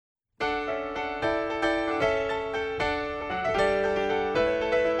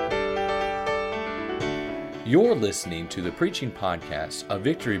You're listening to the preaching podcast of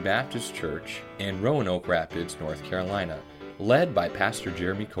Victory Baptist Church in Roanoke Rapids, North Carolina, led by Pastor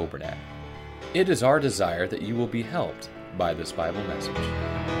Jeremy Kobernat. It is our desire that you will be helped by this Bible message.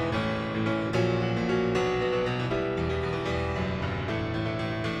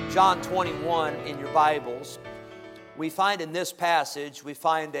 John 21 in your Bibles, we find in this passage, we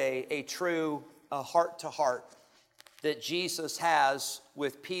find a true heart-to-heart that Jesus has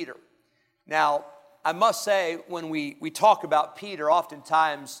with Peter. Now, I must say, when we talk about Peter,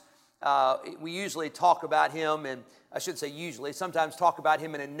 oftentimes we usually talk about him, and I should say usually, sometimes talk about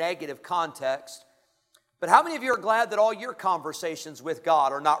him in a negative context. But how many of you are glad that all your conversations with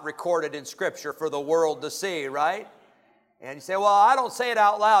God are not recorded in Scripture for the world to see, right? And you say, well, I don't say it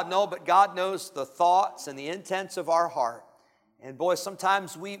out loud. No, but God knows the thoughts and the intents of our heart. And boy,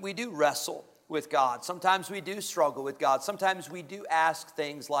 sometimes we do wrestle with God. Sometimes we do struggle with God. Sometimes we do ask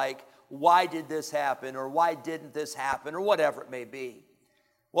things like, why did this happen? Or why didn't this happen? Or whatever it may be.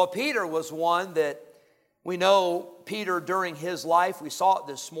 Well, Peter was one that we know Peter during his life. We saw it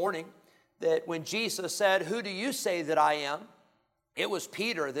this morning that when Jesus said, who do you say that I am? It was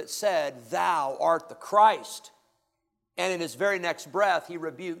Peter that said, thou art the Christ. And in his very next breath, he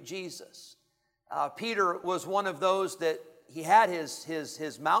rebuked Jesus. Peter was one of those that he had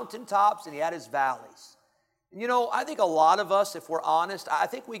his mountaintops and he had his valleys. You know, I think a lot of us, if we're honest, I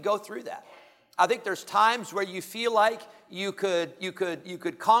think we go through that. I think there's times where you feel like you could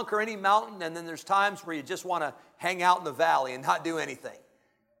conquer any mountain, and then there's times where you just want to hang out in the valley and not do anything.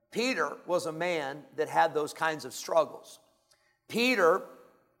 Peter was a man that had those kinds of struggles. Peter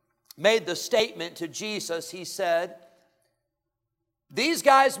made the statement to Jesus. He said, these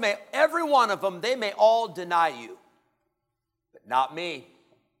guys may, every one of them, they may all deny you, but not me.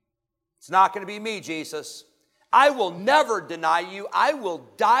 It's not going to be me, Jesus. I will never deny you. I will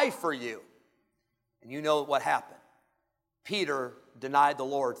die for you. And you know what happened. Peter denied the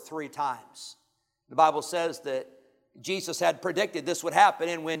Lord 3 times. The Bible says that Jesus had predicted this would happen,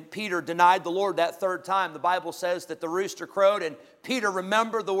 and when Peter denied the Lord that 3rd time, the Bible says that the rooster crowed, and Peter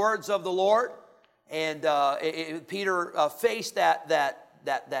remembered the words of the Lord, and Peter faced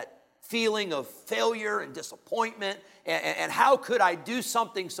that feeling of failure and disappointment, and how could I do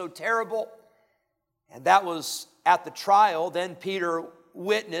something so terrible? And that was at the trial. Then Peter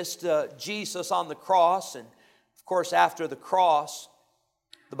witnessed Jesus on the cross. And of course, after the cross,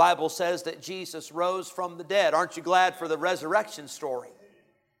 the Bible says that Jesus rose from the dead. Aren't you glad for the resurrection story?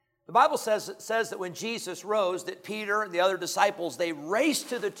 The Bible says that when Jesus rose, that Peter and the other disciples, they raced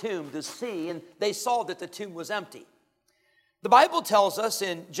to the tomb to see, and they saw that the tomb was empty. The Bible tells us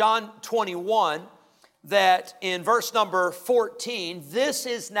in John 21 that in verse number 14, this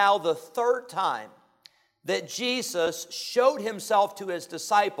is now the 3rd time that Jesus showed himself to his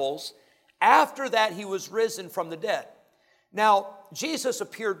disciples after that he was risen from the dead. Now, Jesus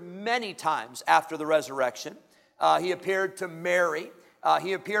appeared many times after the resurrection. He appeared to Mary.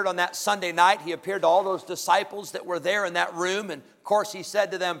 He appeared on that Sunday night. He appeared to all those disciples that were there in that room. And of course, he said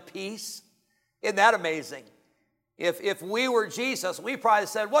to them, peace. Isn't that amazing? If we were Jesus, we probably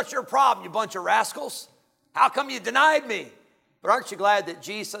said, what's your problem, you bunch of rascals? How come you denied me? But aren't you glad that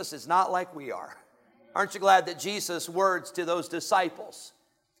Jesus is not like we are? Aren't you glad that Jesus' words to those disciples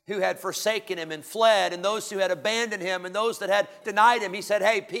who had forsaken him and fled, and those who had abandoned him, and those that had denied him, he said,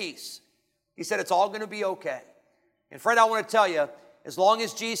 hey, peace. He said, it's all going to be okay. And friend, I want to tell you, as long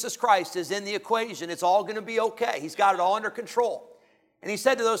as Jesus Christ is in the equation, it's all going to be okay. He's got it all under control. And he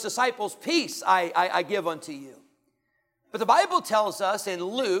said to those disciples, peace I give unto you. But the Bible tells us in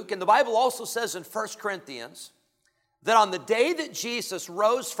Luke, and the Bible also says in 1 Corinthians, that on the day that Jesus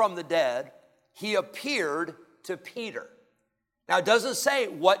rose from the dead, he appeared to Peter. Now, it doesn't say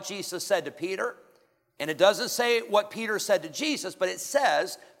what Jesus said to Peter, and it doesn't say what Peter said to Jesus, but it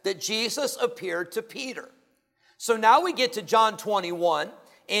says that Jesus appeared to Peter. So now we get to John 21,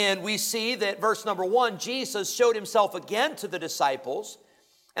 and we see that verse number 1, Jesus showed himself again to the disciples,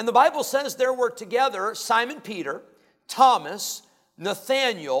 and the Bible says there were together Simon Peter, Thomas,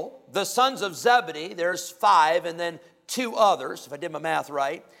 Nathanael, the sons of Zebedee, there's 5, and then 2 others, if I did my math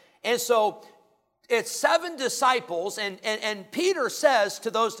right. And so it's 7 disciples, and Peter says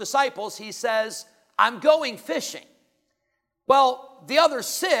to those disciples, he says, I'm going fishing. Well, the other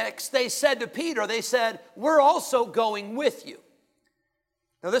 6, they said to Peter, they said, we're also going with you.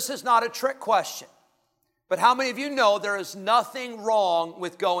 Now, this is not a trick question, but how many of you know there is nothing wrong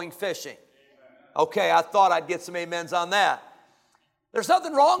with going fishing? Okay, I thought I'd get some amens on that. There's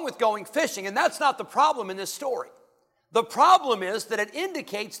nothing wrong with going fishing, and that's not the problem in this story. The problem is that it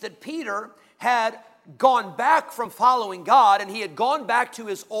indicates that Peter had gone back from following God, and he had gone back to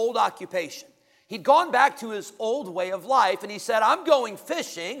his old occupation. He'd gone back to his old way of life, and he said, I'm going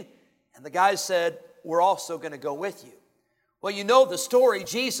fishing. And the guys said, we're also going to go with you. Well, you know the story.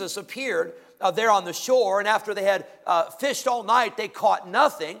 Jesus appeared there on the shore, and after they had fished all night, they caught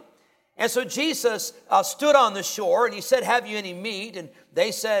nothing. And so Jesus stood on the shore, and he said, have you any meat? And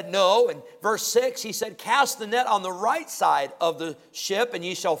they said, no. And verse 6, he said, cast the net on the right side of the ship, and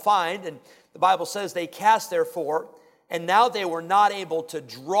ye shall find. And the Bible says they cast therefore, and now they were not able to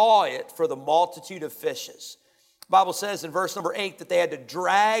draw it for the multitude of fishes. The Bible says in verse number 8 that they had to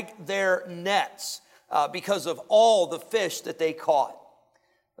drag their nets because of all the fish that they caught.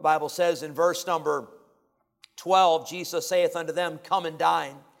 The Bible says in verse number 12, Jesus saith unto them, come and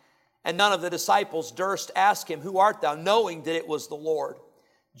dine. And none of the disciples durst ask him, who art thou? Knowing that it was the Lord.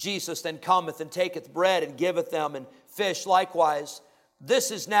 Jesus then cometh and taketh bread and giveth them, and fish likewise. This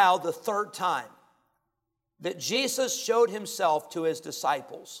is now the third time that Jesus showed himself to his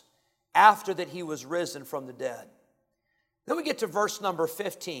disciples after that he was risen from the dead. Then we get to verse number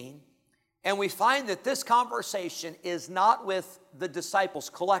 15, and we find that this conversation is not with the disciples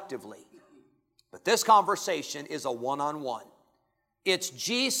collectively, but this conversation is a one-on-one. It's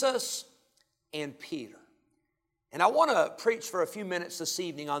Jesus and Peter. And I want to preach for a few minutes this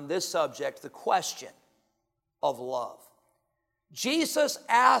evening on this subject, the question of love. Jesus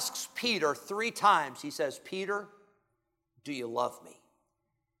asks Peter 3 times. He says, Peter, do you love me?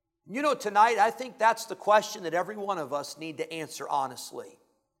 You know, tonight, I think that's the question that every one of us need to answer honestly.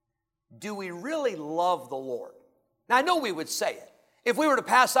 Do we really love the Lord? Now, I know we would say it. If we were to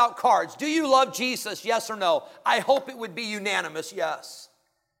pass out cards, do you love Jesus, yes or no? I hope it would be unanimous, yes.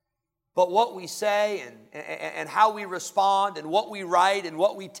 But what we say and how we respond and what we write and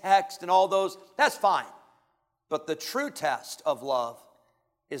what we text and all those, that's fine. But the true test of love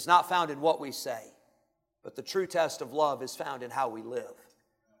is not found in what we say, but the true test of love is found in how we live.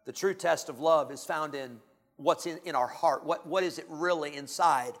 The true test of love is found in what's in our heart. What is it really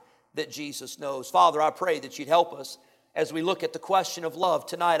inside that Jesus knows? Father, I pray that you'd help us as we look at the question of love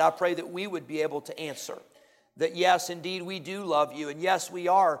tonight. I pray that we would be able to answer that yes, indeed, we do love you. And yes, we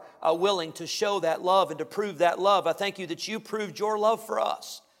are willing to show that love and to prove that love. I thank you that you proved your love for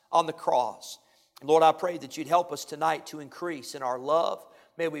us on the cross. And Lord, I pray that you'd help us tonight to increase in our love.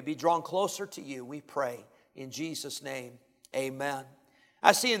 May we be drawn closer to you, we pray. In Jesus' name, amen.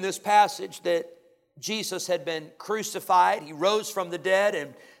 I see in this passage that Jesus had been crucified. He rose from the dead,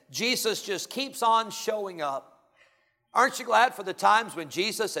 and Jesus just keeps on showing up. Aren't you glad for the times when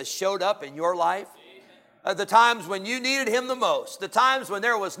Jesus has showed up in your life? The times when you needed him the most, the times when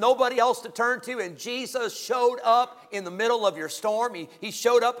there was nobody else to turn to, and Jesus showed up in the middle of your storm. He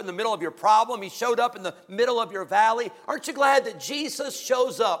showed up in the middle of your problem. He showed up in the middle of your valley. Aren't you glad that Jesus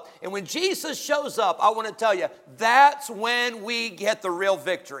shows up? And when Jesus shows up, I want to tell you, that's when we get the real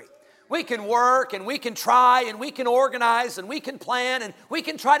victory. We can work and we can try and we can organize and we can plan and we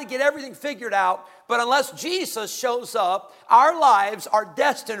can try to get everything figured out. But unless Jesus shows up, our lives are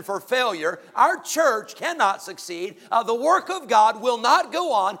destined for failure. Our church cannot succeed. The work of God will not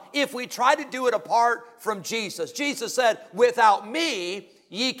go on if we try to do it apart from Jesus. Jesus said, without me,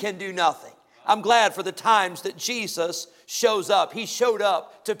 ye can do nothing. I'm glad for the times that Jesus shows up. He showed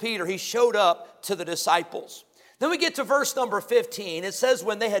up to Peter. He showed up to the disciples. Then we get to verse number 15. It says,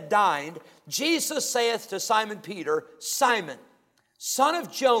 when they had dined, Jesus saith to Simon Peter, Simon, son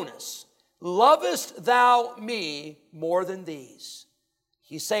of Jonas, lovest thou me more than these?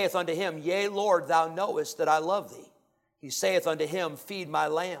 He saith unto him, Yea, Lord, thou knowest that I love thee. He saith unto him, Feed my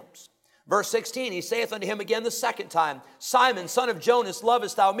lambs. Verse 16, he saith unto him again the second time, Simon, son of Jonas,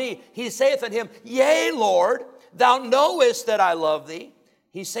 lovest thou me? He saith unto him, Yea, Lord, thou knowest that I love thee.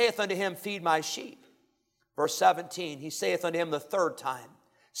 He saith unto him, Feed my sheep. Verse 17, he saith unto him the third time,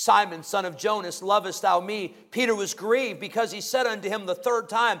 Simon, son of Jonas, lovest thou me? Peter was grieved because he said unto him the third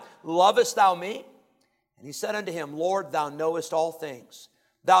time, Lovest thou me? And he said unto him, Lord, thou knowest all things.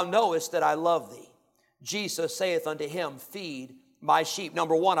 Thou knowest that I love thee. Jesus saith unto him, Feed my sheep.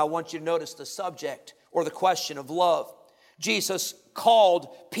 Number one, I want you to notice the subject or the question of love. Jesus called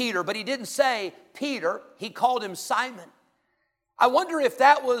Peter, but he didn't say Peter. He called him Simon. I wonder if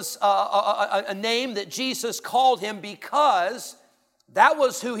that was a name that Jesus called him because that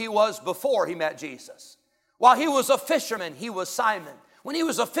was who he was before he met Jesus. While he was a fisherman, he was Simon. When he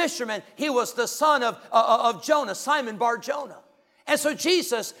was a fisherman, he was the son of Jonah, Simon Bar-Jonah. And so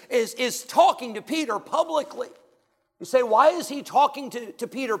Jesus is talking to Peter publicly. You say, why is he talking to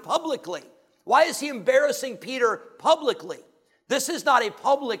Peter publicly? Why is he embarrassing Peter publicly? This is not a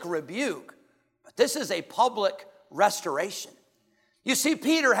public rebuke, but this is a public restoration. You see,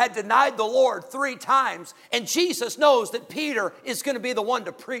 Peter had denied the Lord 3 times, and Jesus knows that Peter is going to be the one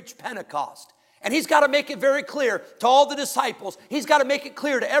to preach Pentecost. And he's got to make it very clear to all the disciples. He's got to make it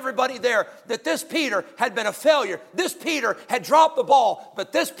clear to everybody there that this Peter had been a failure. This Peter had dropped the ball.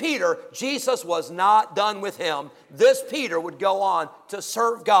 But this Peter, Jesus was not done with him. This Peter would go on to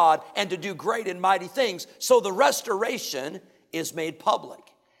serve God and to do great and mighty things. So the restoration is made public.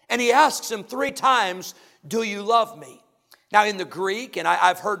 And he asks him 3 times, do you love me? Now in the Greek, and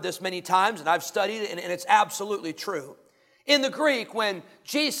I've heard this many times and I've studied it, and it's absolutely true. In the Greek, when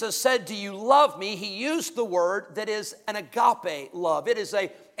Jesus said, do you love me? He used the word that is an agape love. It is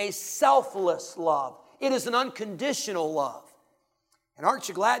a selfless love. It is an unconditional love. And aren't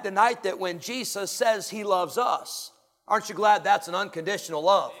you glad tonight that when Jesus says he loves us, aren't you glad that's an unconditional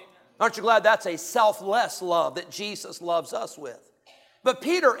love? Aren't you glad that's a selfless love that Jesus loves us with? But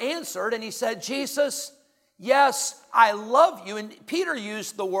Peter answered and he said, Jesus, yes, I love you. And Peter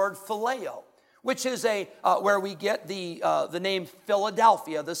used the word phileo, which is where we get the name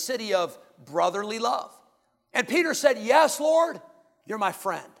Philadelphia, the city of brotherly love. And Peter said, yes, Lord, you're my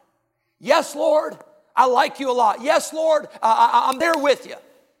friend. Yes, Lord, I like you a lot. Yes, Lord, I'm there with you.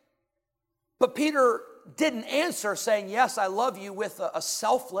 But Peter didn't answer saying, yes, I love you with a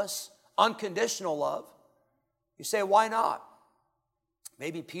selfless, unconditional love. You say, why not?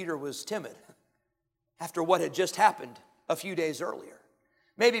 Maybe Peter was timid after what had just happened a few days earlier.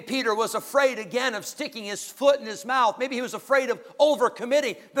 Maybe Peter was afraid again of sticking his foot in his mouth. Maybe he was afraid of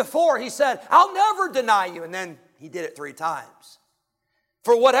overcommitting. Before he said, I'll never deny you. And then he did it 3 times.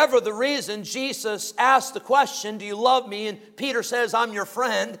 For whatever the reason, Jesus asked the question, do you love me? And Peter says, I'm your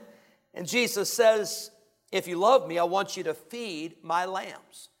friend. And Jesus says, if you love me, I want you to feed my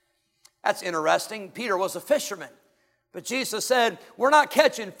lambs. That's interesting. Peter was a fisherman. But Jesus said, we're not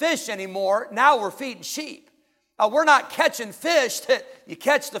catching fish anymore. Now we're feeding sheep. We're not catching fish that you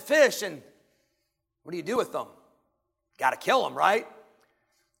catch the fish and what do you do with them? Got to kill them, right?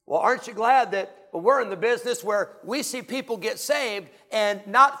 Well, aren't you glad that we're in the business where we see people get saved and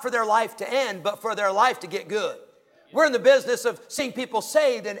not for their life to end, but for their life to get good. We're in the business of seeing people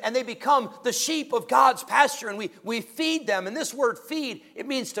saved and they become the sheep of God's pasture and we feed them. And this word feed, it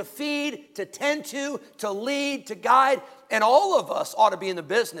means to feed, to tend to lead, to guide. And all of us ought to be in the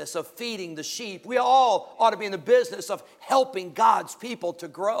business of feeding the sheep. We all ought to be in the business of helping God's people to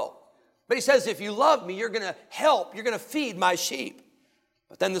grow. But he says, if you love me, you're going to help, you're going to feed my sheep.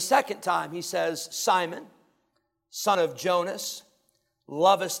 But then the second time he says, Simon, son of Jonas,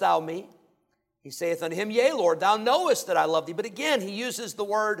 lovest thou me? He saith unto him, yea, Lord, thou knowest that I love thee. But again, he uses the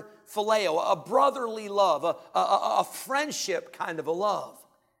word phileo, a brotherly love, a friendship kind of a love.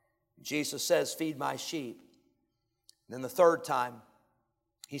 Jesus says, feed my sheep. And then the third time,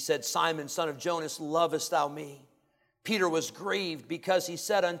 he said, Simon, son of Jonas, lovest thou me? Peter was grieved because he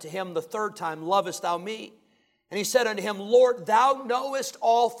said unto him the third time, lovest thou me? And he said unto him, Lord, thou knowest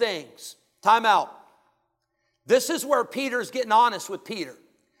all things. Time out. This is where Peter's getting honest with Peter.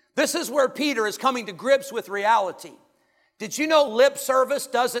 This is where Peter is coming to grips with reality. Did you know lip service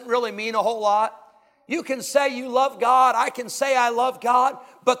doesn't really mean a whole lot? You can say you love God. I can say I love God.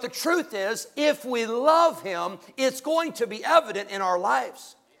 But the truth is, if we love Him, it's going to be evident in our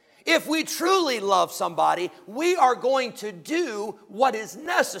lives. If we truly love somebody, we are going to do what is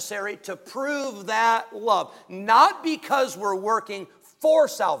necessary to prove that love. Not because we're working for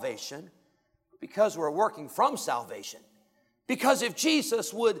salvation, because we're working from salvation. Because if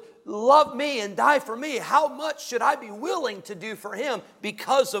Jesus would love me and die for me, how much should I be willing to do for Him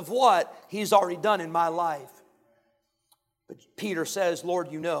because of what He's already done in my life? But Peter says,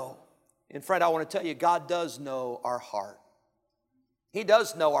 Lord, you know. And friend, I want to tell you, God does know our heart. He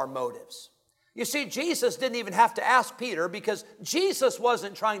does know our motives. You see, Jesus didn't even have to ask Peter because Jesus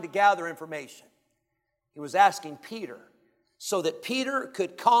wasn't trying to gather information. He was asking Peter so that Peter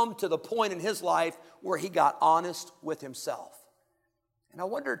could come to the point in his life where he got honest with himself. And I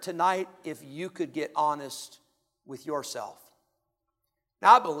wonder tonight if you could get honest with yourself.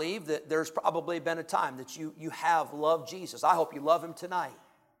 Now, I believe that there's probably been a time that you have loved Jesus. I hope you love Him tonight.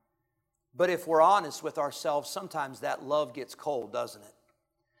 But if we're honest with ourselves, sometimes that love gets cold, doesn't it?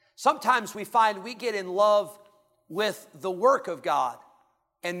 Sometimes we find we get in love with the work of God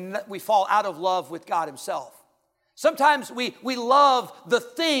and we fall out of love with God Himself. Sometimes we love the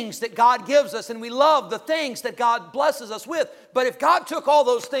things that God gives us and we love the things that God blesses us with. But if God took all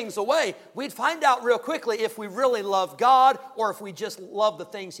those things away, we'd find out real quickly if we really love God or if we just love the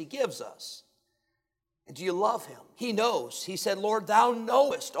things He gives us. And do you love Him? He knows. He said, Lord, thou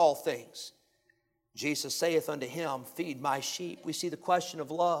knowest all things. Jesus saith unto him, feed my sheep. We see the question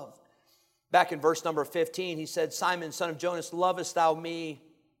of love. Back in verse number 15, he said, Simon, son of Jonas, lovest thou me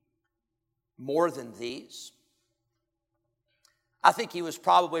more than these? I think he was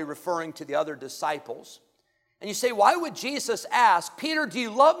probably referring to the other disciples. And you say, why would Jesus ask, Peter, do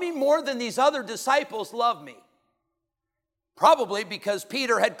you love me more than these other disciples love me? Probably because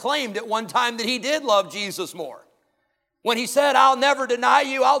Peter had claimed at one time that he did love Jesus more. When he said, I'll never deny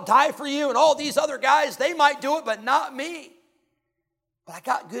you, I'll die for you, and all these other guys, they might do it, but not me. But I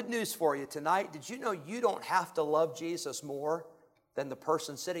got good news for you tonight. Did you know you don't have to love Jesus more than the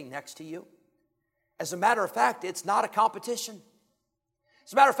person sitting next to you? As a matter of fact, it's not a competition.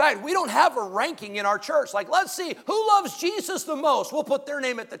 As a matter of fact, we don't have a ranking in our church. Like, let's see, who loves Jesus the most? We'll put their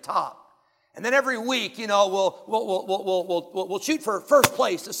name at the top. And then every week, we'll shoot for first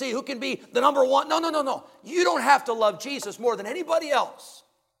place to see who can be the number one. No. You don't have to love Jesus more than anybody else.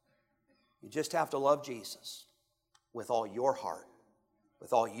 You just have to love Jesus with all your heart,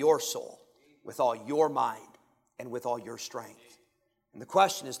 with all your soul, with all your mind, and with all your strength. And the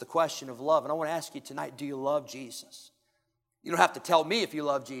question is the question of love. And I want to ask you tonight, do you love Jesus? You don't have to tell me if you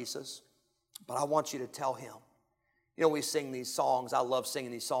love Jesus, but I want you to tell him. You know, we sing these songs. I love singing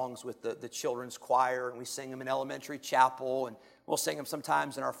these songs with the children's choir, and we sing them in elementary chapel, and we'll sing them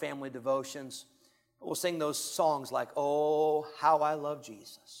sometimes in our family devotions. We'll sing those songs like, oh, how I love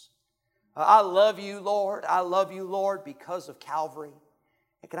Jesus. I love you, Lord. I love you, Lord, because of Calvary.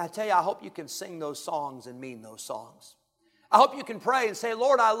 And can I tell you, I hope you can sing those songs and mean those songs. I hope you can pray and say,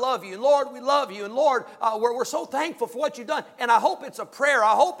 Lord, I love you. And Lord, we love you. And Lord, we're so thankful for what you've done. And I hope it's a prayer.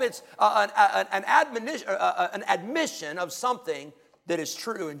 I hope it's an admission of something that is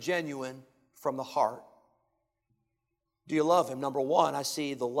true and genuine from the heart. Do you love him? Number one, I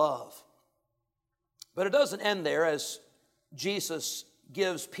see the love. But it doesn't end there as Jesus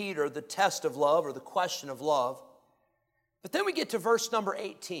gives Peter the test of love or the question of love. But then we get to verse number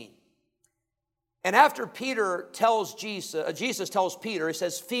 18. And after Peter tells Jesus tells Peter, he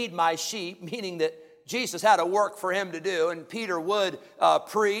says, feed my sheep, meaning that Jesus had a work for him to do, and Peter would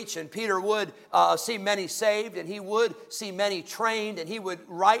preach, and Peter would see many saved, and he would see many trained, and he would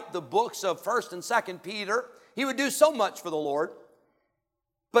write the books of 1st and 2nd Peter. He would do so much for the Lord.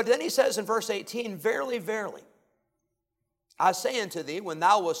 But then he says in verse 18, verily, verily, I say unto thee, when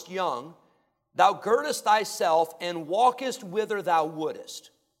thou wast young, thou girdest thyself and walkest whither thou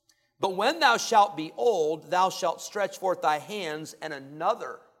wouldest. But when thou shalt be old, thou shalt stretch forth thy hands, and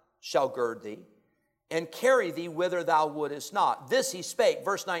another shall gird thee, and carry thee whither thou wouldest not. This he spake.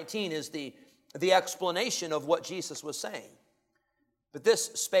 Verse 19 is the explanation of what Jesus was saying. But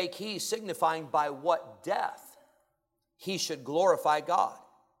this spake he, signifying by what death he should glorify God.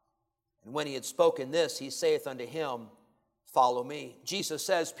 And when he had spoken this, he saith unto him, follow me. Jesus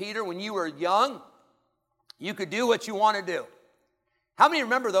says, Peter, when you were young, you could do what you want to do. How many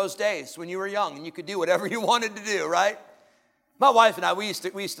remember those days when you were young and you could do whatever you wanted to do, right? My wife and I, we used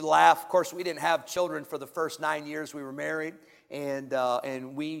to laugh. Of course, we didn't have children for the first 9 years we were married, and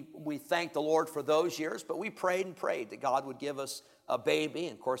we thanked the Lord for those years, but we prayed and prayed that God would give us a baby,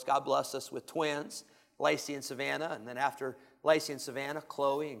 and of course, God blessed us with twins, Lacey and Savannah, and then after Lacey and Savannah,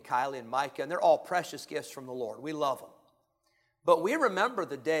 Chloe and Kylie and Micah, and they're all precious gifts from the Lord. We love them. But we remember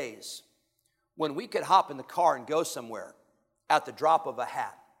the days when we could hop in the car and go somewhere at the drop of a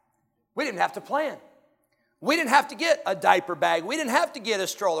hat. We didn't have to plan. We didn't have to get a diaper bag. We didn't have to get a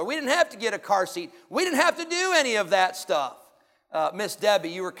stroller. We didn't have to get a car seat. We didn't have to do any of that stuff. Miss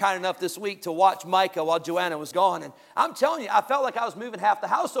Debbie, you were kind enough this week to watch Micah while Joanna was gone. And I'm telling you, I felt like I was moving half the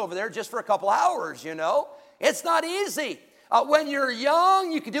house over there just for a couple hours, you know. It's not easy. When you're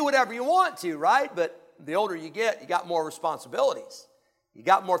young, you can do whatever you want to, right? But the older you get, you got more responsibilities. You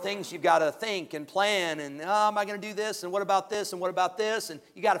got more things you've got to think and plan, and am I going to do this, and what about this, and what about this, and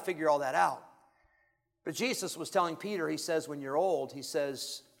you got to figure all that out. But Jesus was telling Peter, he says, when you're old, he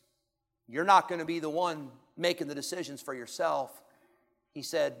says, you're not going to be the one making the decisions for yourself. He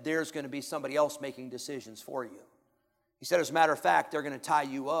said, there's going to be somebody else making decisions for you. He said, as a matter of fact, they're going to tie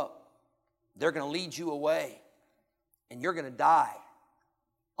you up. They're going to lead you away, and you're going to die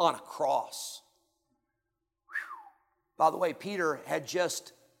on a cross. By the way, Peter had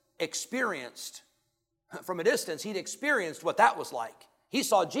just experienced, from a distance, he'd experienced what that was like. He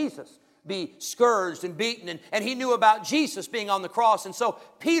saw Jesus be scourged and beaten, and he knew about Jesus being on the cross. And so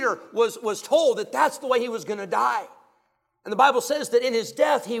Peter was told that that's the way he was going to die. And the Bible says that in his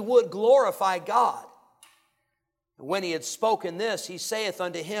death he would glorify God. And when he had spoken this, he saith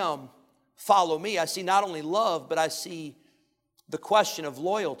unto him, follow me. I see not only love, but I see the question of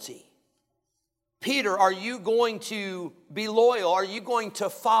loyalty. Peter, are you going to be loyal? Are you going to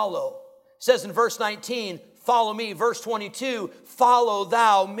follow? It says in verse 19, follow me. Verse 22, follow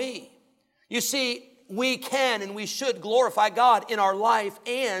thou me. You see, we can and we should glorify God in our life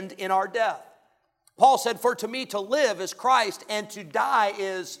and in our death. Paul said, for to me to live is Christ and to die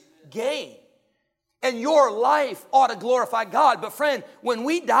is gain. And your life ought to glorify God. But friend, when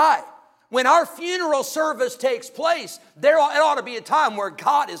we die, when our funeral service takes place, it ought to be a time where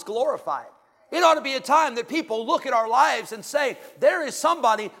God is glorified. It ought to be a time that people look at our lives and say, there is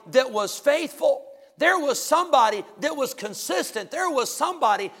somebody that was faithful. There was somebody that was consistent. There was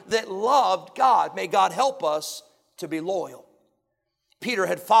somebody that loved God. May God help us to be loyal. Peter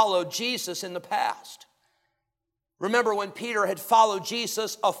had followed Jesus in the past. Remember when Peter had followed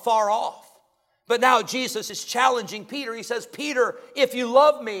Jesus afar off. But now Jesus is challenging Peter. He says, Peter, if you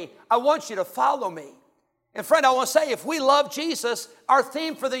love me, I want you to follow me. And friend, I want to say, if we love Jesus, our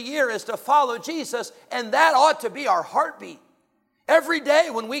theme for the year is to follow Jesus, and that ought to be our heartbeat. Every day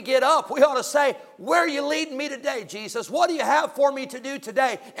when we get up, we ought to say, where are you leading me today, Jesus? What do you have for me to do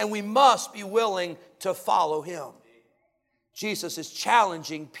today? And we must be willing to follow him. Jesus is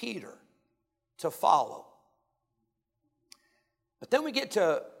challenging Peter to follow. But then we get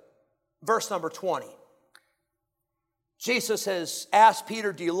to verse number 20. Jesus has asked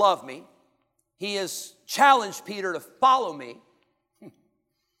Peter, do you love me? He has challenged Peter to follow me.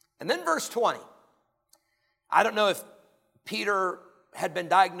 And then verse 20. I don't know if Peter had been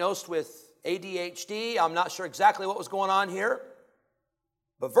diagnosed with ADHD. I'm not sure exactly what was going on here.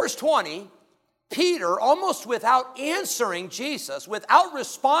 But verse 20, Peter, almost without answering Jesus, without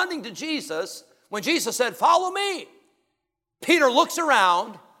responding to Jesus, when Jesus said, follow me, Peter looks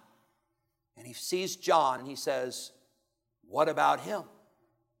around and he sees John and he says, what about him?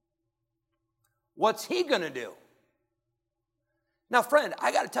 What's he going to do? Now, friend,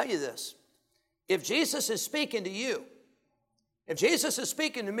 I got to tell you this. If Jesus is speaking to you, if Jesus is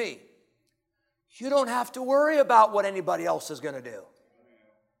speaking to me, you don't have to worry about what anybody else is going to do.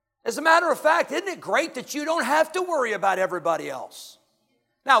 As a matter of fact, isn't it great that you don't have to worry about everybody else?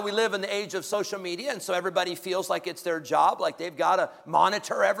 Now, we live in the age of social media, and so everybody feels like it's their job, like they've got to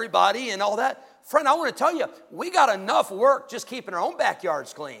monitor everybody and all that. Friend, I want to tell you, we got enough work just keeping our own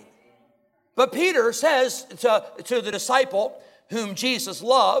backyards clean. But Peter says to the disciple whom Jesus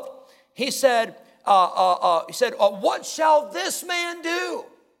loved, he said, what shall this man do?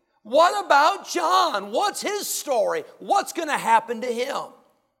 What about John? What's his story? What's going to happen to him?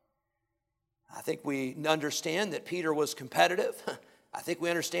 I think we understand that Peter was competitive. I think we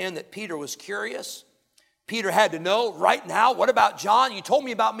understand that Peter was curious. Peter had to know right now, what about John? You told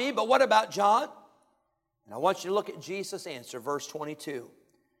me about me, but what about John? And I want you to look at Jesus' answer, verse 22.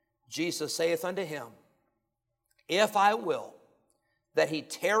 Jesus saith unto him, if I will that he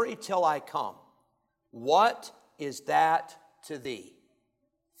tarry till I come, what is that to thee?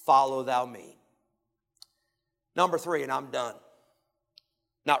 Follow thou me. Number 3, and I'm done.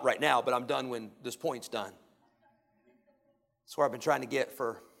 Not right now, but I'm done when this point's done. That's where I've been trying to get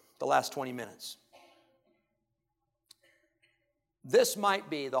for the last 20 minutes. This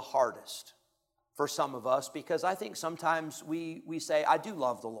might be the hardest for some of us because I think sometimes we say, I do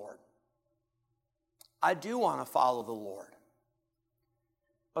love the Lord. I do want to follow the Lord.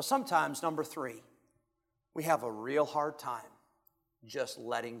 But sometimes, number 3, we have a real hard time just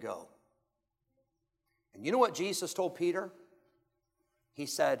letting go. And you know what Jesus told Peter? He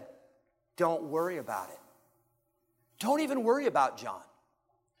said, don't worry about it. Don't even worry about John.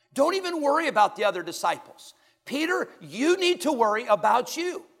 Don't even worry about the other disciples. Peter, you need to worry about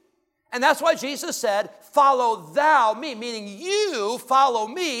you. And that's why Jesus said, follow thou me, meaning you follow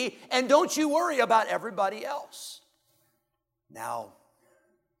me, and don't you worry about everybody else. Now,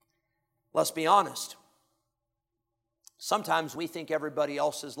 let's be honest. Sometimes we think everybody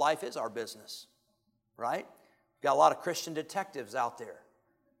else's life is our business, right? We've got a lot of Christian detectives out there,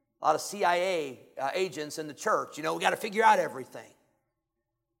 a lot of CIA agents in the church. You know, we got to figure out everything.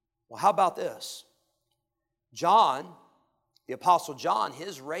 Well, how about this? John, the Apostle John,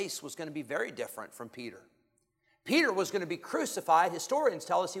 his race was going to be very different from Peter. Peter was going to be crucified. Historians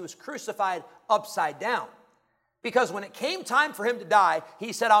tell us he was crucified upside down. Because when it came time for him to die,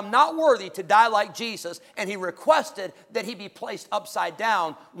 he said, I'm not worthy to die like Jesus. And he requested that he be placed upside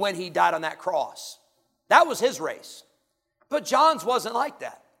down when he died on that cross. That was his race. But John's wasn't like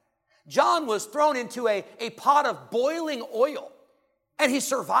that. John was thrown into a pot of boiling oil, and he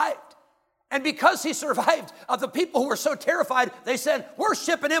survived. And because he survived, the people who were so terrified, they said, we're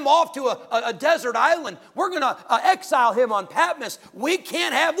shipping him off to a desert island. We're going to exile him on Patmos. We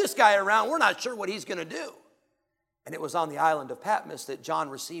can't have this guy around. We're not sure what he's going to do. And it was on the island of Patmos that John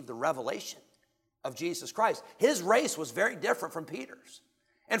received the revelation of Jesus Christ. His race was very different from Peter's.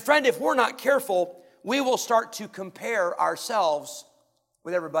 And friend, if we're not careful, we will start to compare ourselves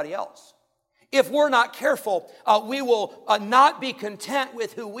with everybody else. If we're not careful, we will not be content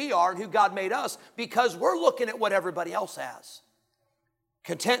with who we are and who God made us because we're looking at what everybody else has.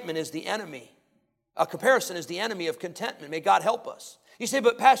 Contentment is the enemy. Comparison is the enemy of contentment. May God help us. You say,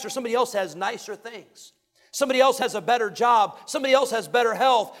 but Pastor, somebody else has nicer things. Somebody else has a better job. Somebody else has better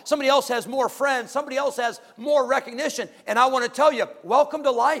health. Somebody else has more friends. Somebody else has more recognition. And I want to tell you, welcome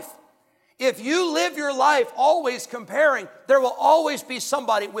to life. If you live your life always comparing, there will always be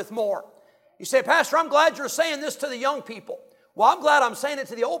somebody with more. You say, Pastor, I'm glad you're saying this to the young people. Well, I'm glad I'm saying it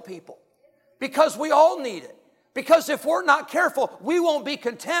to the old people because we all need it. Because if we're not careful, we won't be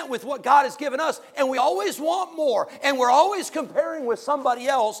content with what God has given us, and we always want more, and we're always comparing with somebody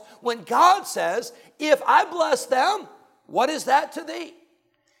else when God says, if I bless them, what is that to thee?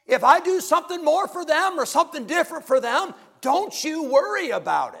 If I do something more for them or something different for them, don't you worry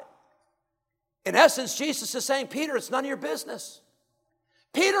about it. In essence, Jesus is saying, Peter, it's none of your business.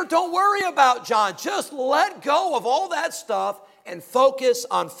 Peter, don't worry about John. Just let go of all that stuff and focus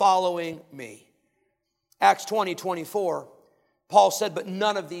on following me. Acts 20:24, Paul said, but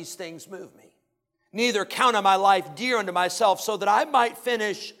none of these things move me. Neither count I my life dear unto myself, so that I might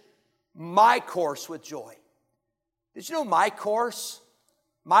finish my course with joy. Did you know my course,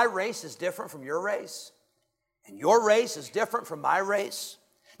 my race is different from your race? And your race is different from my race?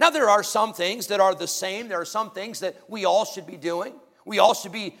 Now, there are some things that are the same. There are some things that we all should be doing. We all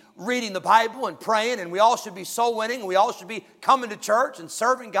should be reading the Bible and praying, and we all should be soul winning, and we all should be coming to church and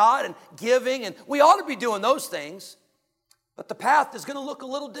serving God and giving, and we ought to be doing those things. But the path is going to look a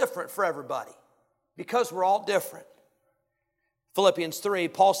little different for everybody because we're all different. Philippians 3,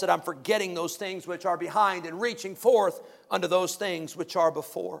 Paul said, I'm forgetting those things which are behind and reaching forth unto those things which are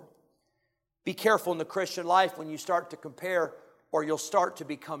before. Be careful in the Christian life when you start to compare, or you'll start to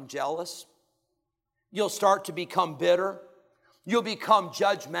become jealous. You'll start to become bitter. You'll become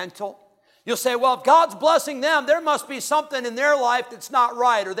judgmental. You'll say, well, if God's blessing them, there must be something in their life that's not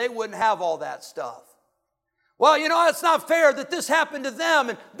right, or they wouldn't have all that stuff. Well, you know, it's not fair that this happened to them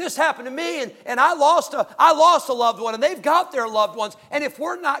and this happened to me, and I lost a loved one, and they've got their loved ones. And if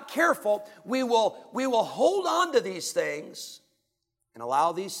we're not careful, we will hold on to these things and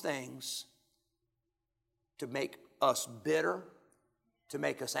allow these things to make us bitter, to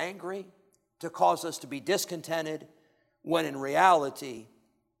make us angry, to cause us to be discontented, when in reality,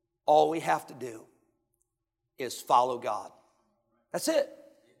 all we have to do is follow God. That's it.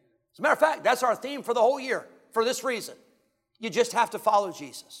 As a matter of fact, that's our theme for the whole year, for this reason. You just have to follow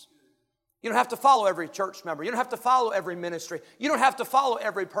Jesus. You don't have to follow every church member. You don't have to follow every ministry. You don't have to follow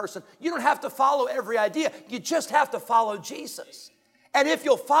every person. You don't have to follow every idea. You just have to follow Jesus. And if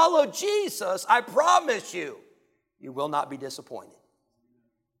you'll follow Jesus, I promise you, you will not be disappointed.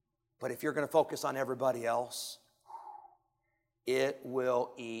 But if you're going to focus on everybody else, it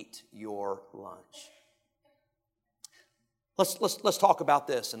will eat your lunch. Let's talk about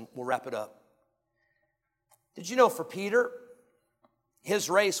this and we'll wrap it up. Did you know for Peter, his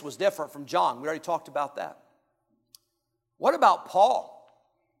race was different from John? We already talked about that. What about Paul?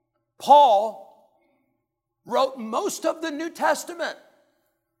 Paul wrote most of the New Testament.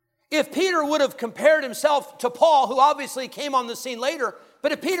 If Peter would have compared himself to Paul, who obviously came on the scene later,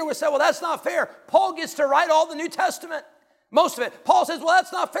 but if Peter would say, well, that's not fair. Paul gets to write all the New Testament. Most of it. Paul says, well,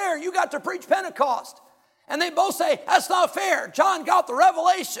 that's not fair. You got to preach Pentecost. And they both say, that's not fair. John got the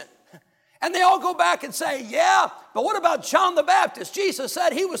revelation. And they all go back and say, yeah, but what about John the Baptist? Jesus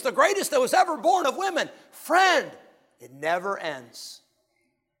said he was the greatest that was ever born of women. Friend, it never ends.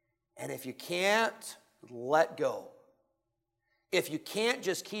 And if you can't let go, if you can't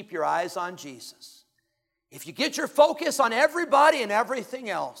just keep your eyes on Jesus, if you get your focus on everybody and everything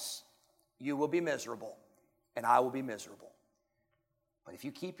else, you will be miserable, and I will be miserable. But if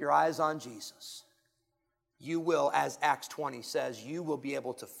you keep your eyes on Jesus, you will, as Acts 20 says, you will be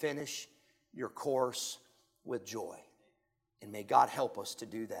able to finish your course with joy. And may God help us to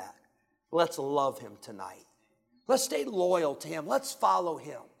do that. Let's love him tonight. Let's stay loyal to him. Let's follow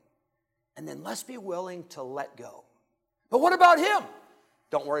him. And then let's be willing to let go. But what about him?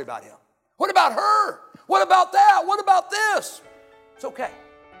 Don't worry about him. What about her? What about that? What about this? It's okay.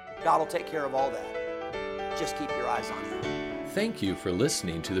 God will take care of all that. Just keep your eyes on him. Thank you for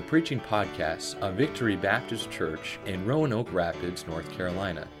listening to the preaching podcast of Victory Baptist Church in Roanoke Rapids, North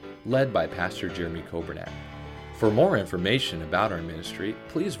Carolina, led by Pastor Jeremy Kobernat. For more information about our ministry,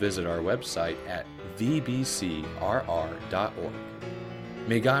 please visit our website at vbcrr.org.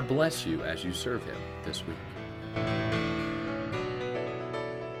 May God bless you as you serve him this week.